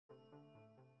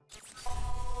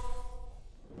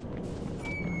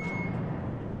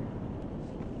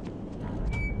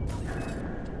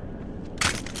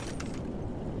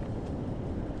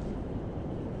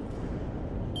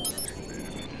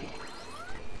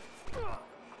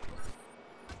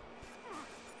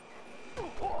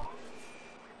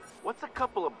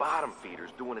couple of bottom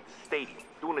feeders doing at the stadium.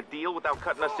 Doing a deal without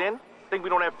cutting us in? Think we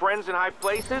don't have friends in high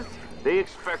places? They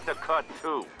expect a cut,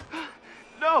 too.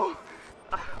 No!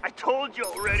 I told you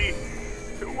already.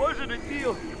 It wasn't a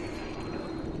deal.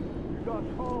 You got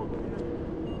called.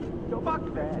 So fuck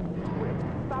that.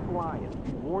 Stop lying.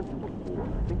 We warned you before.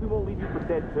 Think we won't leave you for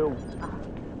dead, too?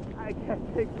 I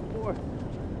can't take more.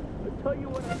 I'll tell you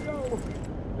what I know.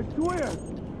 I swear.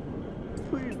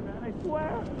 Please, man, I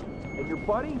swear. And your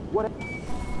buddy? What?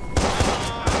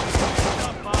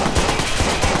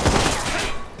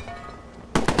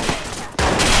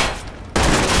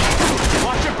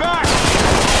 Watch your back!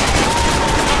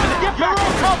 Get back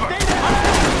in cover!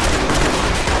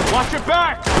 Watch your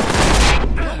back!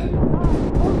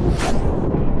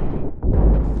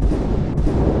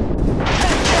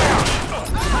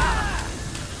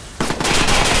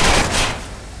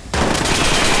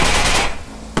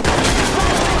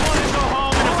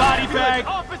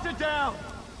 Officer down!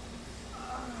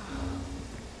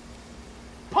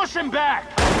 Push him back!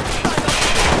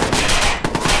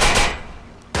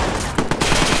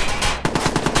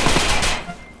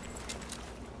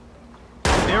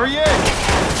 There he is!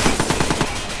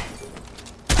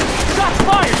 Shots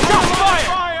fired! Shots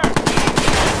fired!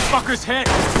 Fucker's hit!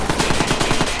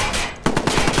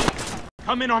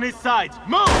 Come in on his sides!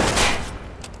 Move!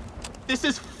 This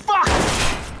is fucked!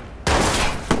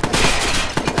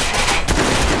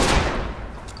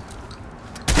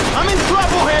 I'm in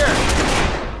trouble here!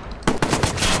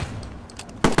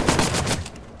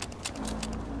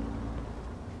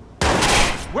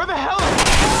 Where the hell is...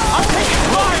 I'm taking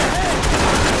fire!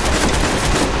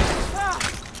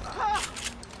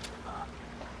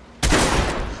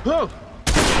 Oh!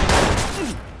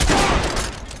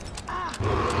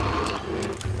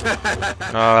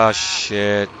 Oh,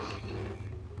 shit.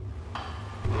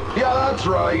 Yeah, that's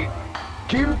right.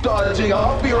 Keep dodging,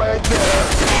 I'll be right there.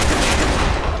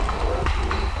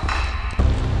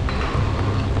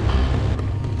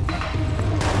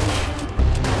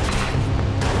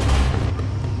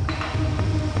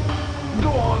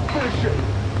 Finish it!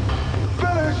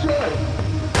 Finish it!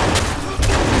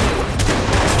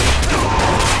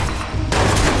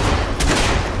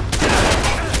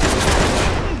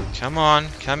 Come on,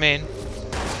 come in.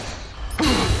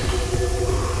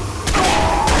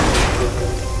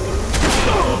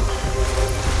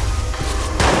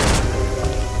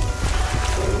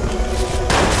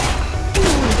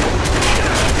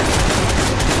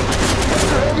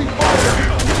 Heavy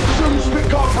fire! Soon's been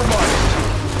compromised!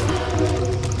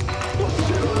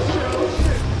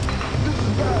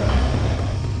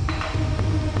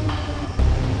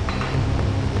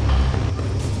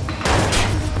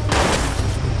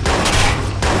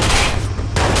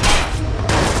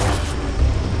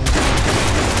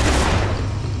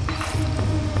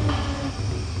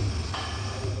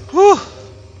 Whew.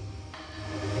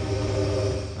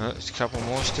 There's a couple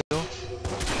more still.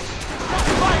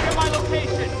 Fire at my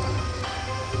location!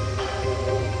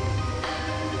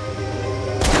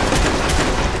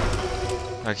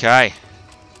 Okay.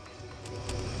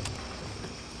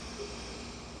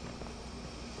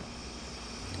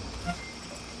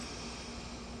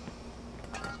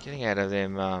 Getting out of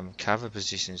them cover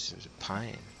positions is a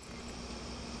pain.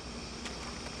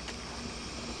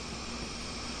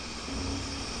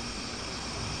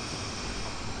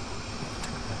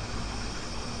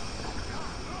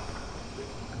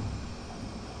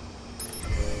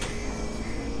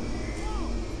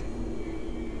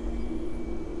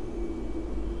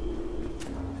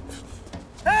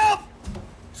 Help!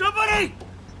 Somebody!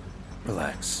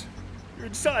 Relax. You're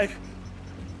inside.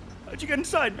 How'd you get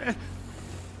inside, man?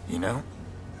 You know,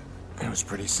 it was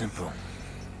pretty simple.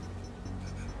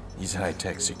 These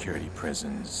high-tech security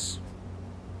prisons,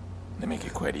 they make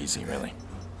it quite easy, really.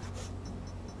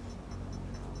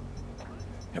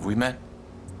 Have we met?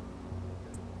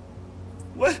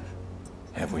 What?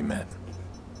 Have we met?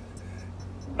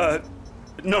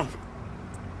 No.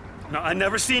 No, I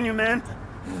never seen you, man.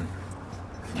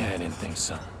 Yeah, I didn't think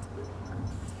so.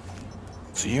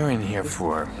 So you're in here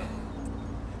for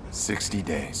 60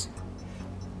 days.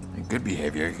 In good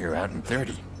behavior, you're out in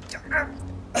 30.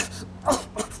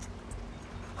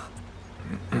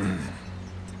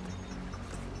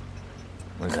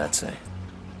 What does that say?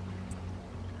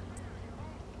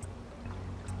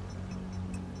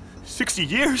 60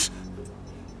 years?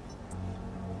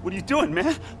 What are you doing,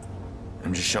 man?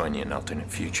 I'm just showing you an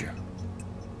alternate future.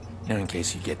 You know, in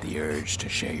case you get the urge to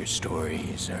share your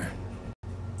stories or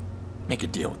make a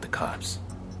deal with the cops.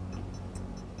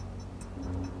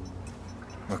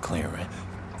 We're clear, right?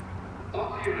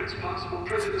 All units, possible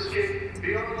prison escape.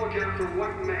 Be on the lookout for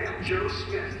white male, Joe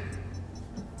Smith.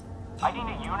 I need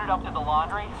a unit up to the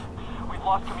laundry. We've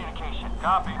lost communication.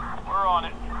 Copy. We're on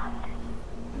it.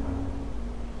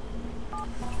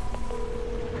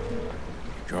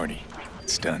 Jordy,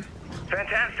 it's done.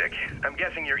 Fantastic. I'm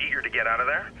guessing you're eager to get out of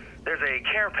there. There's a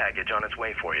care package on its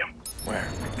way for you. Where?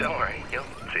 Don't worry, you'll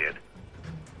see it.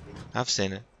 I've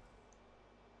seen it.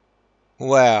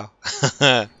 Wow.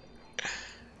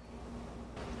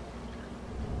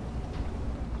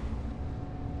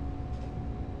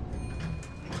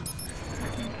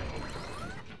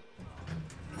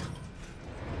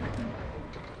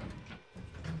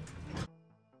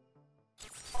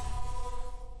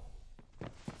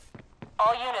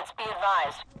 All units be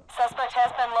advised. Suspect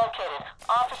has been located.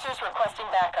 Officers requesting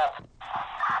backup.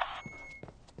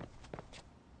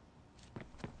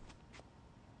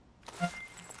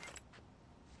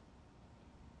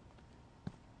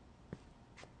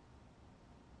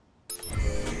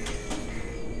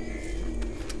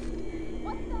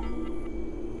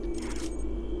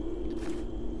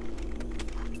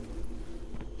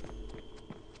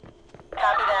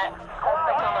 Copy that.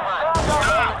 Suspect on the run.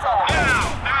 It's all. Now!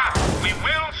 We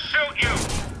will shoot you!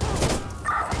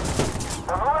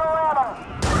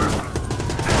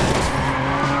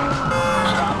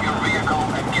 Stop your vehicle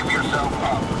and give yourself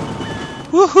up.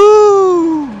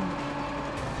 Woohoo!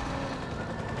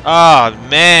 Oh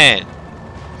man.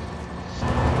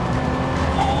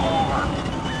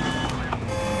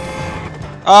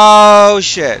 Oh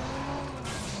shit.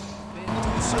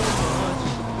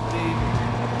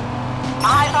 A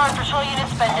high-powered patrol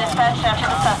unit's been dispatched after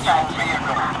the suspect.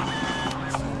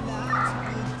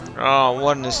 Oh,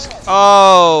 what in this?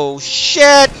 Oh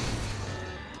shit!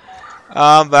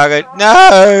 I'm buggered.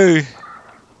 No!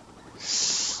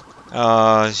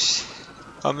 Oh,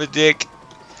 I'm a dick.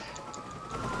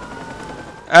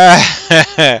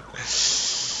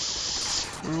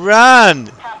 Run!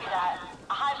 Copy that.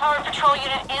 A high-powered patrol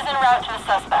unit is en route to the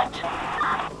suspect.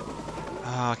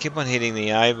 Oh, I keep on hitting the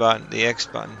A button, the X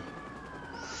button.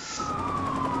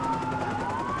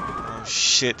 Oh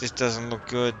shit, this doesn't look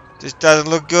good. This doesn't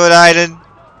look good, Aiden.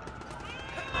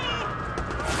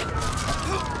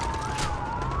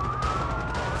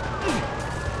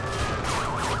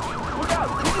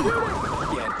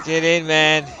 Get in,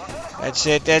 man. That's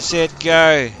it,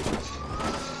 go.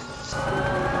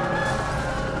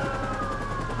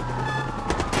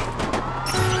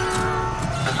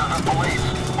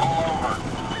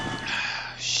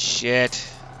 Shit.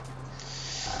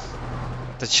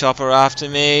 The chopper after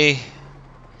me.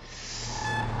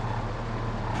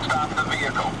 Stop the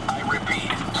vehicle. I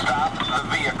repeat, stop the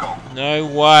vehicle. No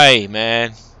way,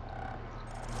 man.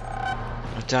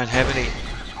 I don't have any.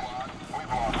 We've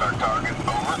lost our target.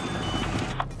 Over.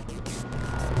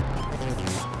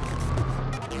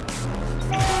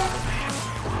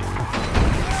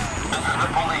 This is the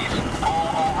police. Pull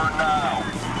over now.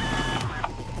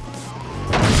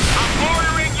 I'm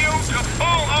ordering you to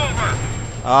pull over.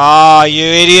 Ah, you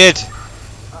idiot.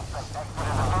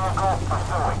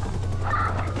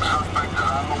 Suspect is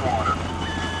on the water.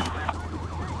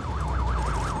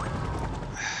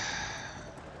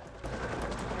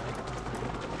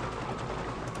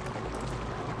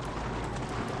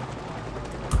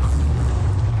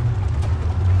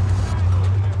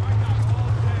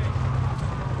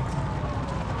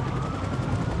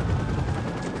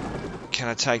 Can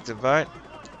I take the boat?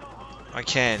 I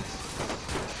can. This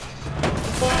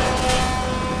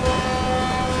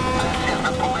is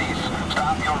the police.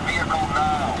 Stop your vehicle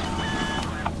now.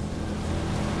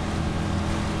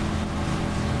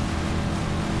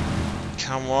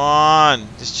 Come on.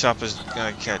 This chopper's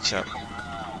gonna catch up.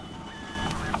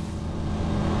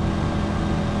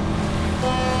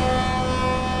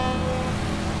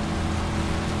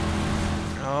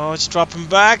 Oh, it's dropping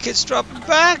back. It's dropping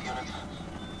back.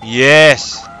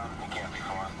 Yes.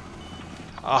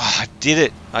 Oh, I did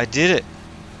it. I did it.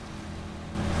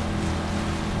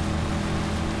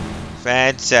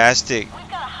 Fantastic. We've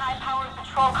got a high-powered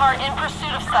patrol car in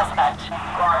pursuit of suspect.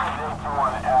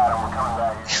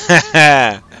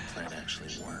 That plan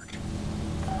actually worked.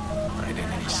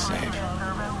 Identity safe.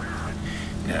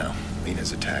 Now,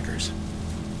 Lena's attackers.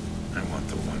 I want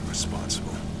the one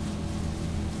responsible.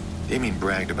 Damien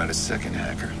bragged about a second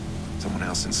hacker. Someone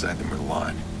else inside the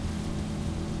Merlot.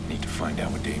 Need to find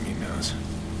out what Damien knows.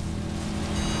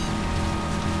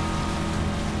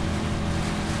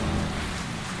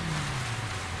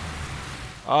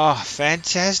 Oh,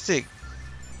 fantastic.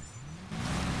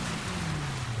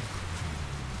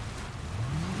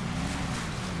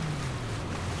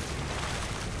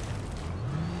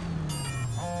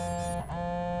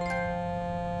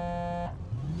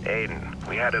 Aiden,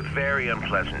 we had a very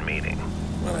unpleasant meeting.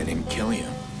 Well, I didn't kill you.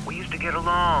 We used to get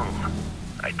along.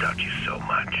 I taught you so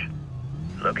much.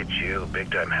 Look at you,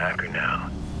 big-time hacker now.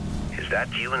 Is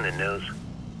that you in the news?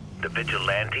 The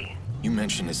vigilante? You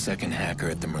mentioned a second hacker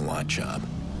at the Merlot job.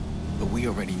 But we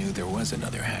already knew there was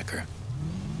another hacker.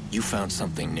 You found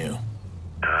something new.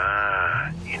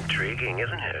 Ah, intriguing,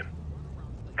 isn't it?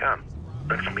 Come,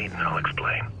 let's meet and I'll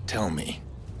explain. Tell me.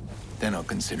 Then I'll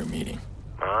consider meeting.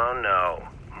 Oh, no.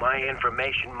 My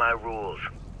information, my rules.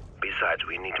 Besides,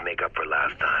 we need to make up for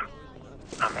last time.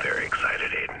 I'm very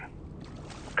excited, Aiden.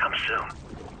 Come soon.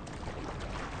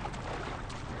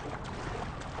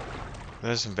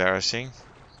 That's embarrassing.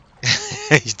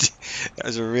 That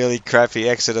was a really crappy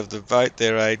exit of the boat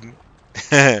there, Aiden.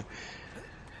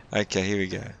 Okay, here we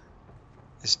go.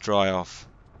 Let's dry off.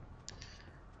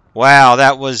 Wow,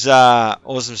 that was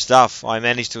awesome stuff. I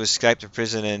managed to escape the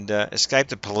prison and escape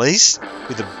the police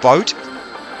with a boat.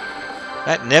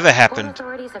 That never happened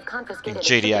in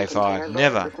GTA 5.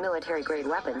 Never.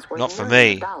 Not for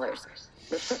me.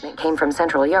 The shipment came from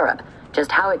Central Europe.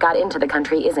 Just how it got into the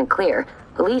country isn't clear.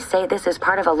 Police say this is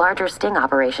part of a larger sting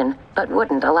operation, but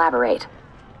wouldn't elaborate.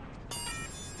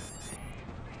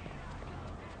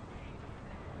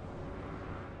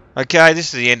 Okay,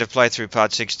 this is the end of playthrough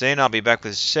part 16. I'll be back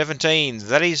with 17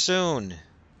 very soon.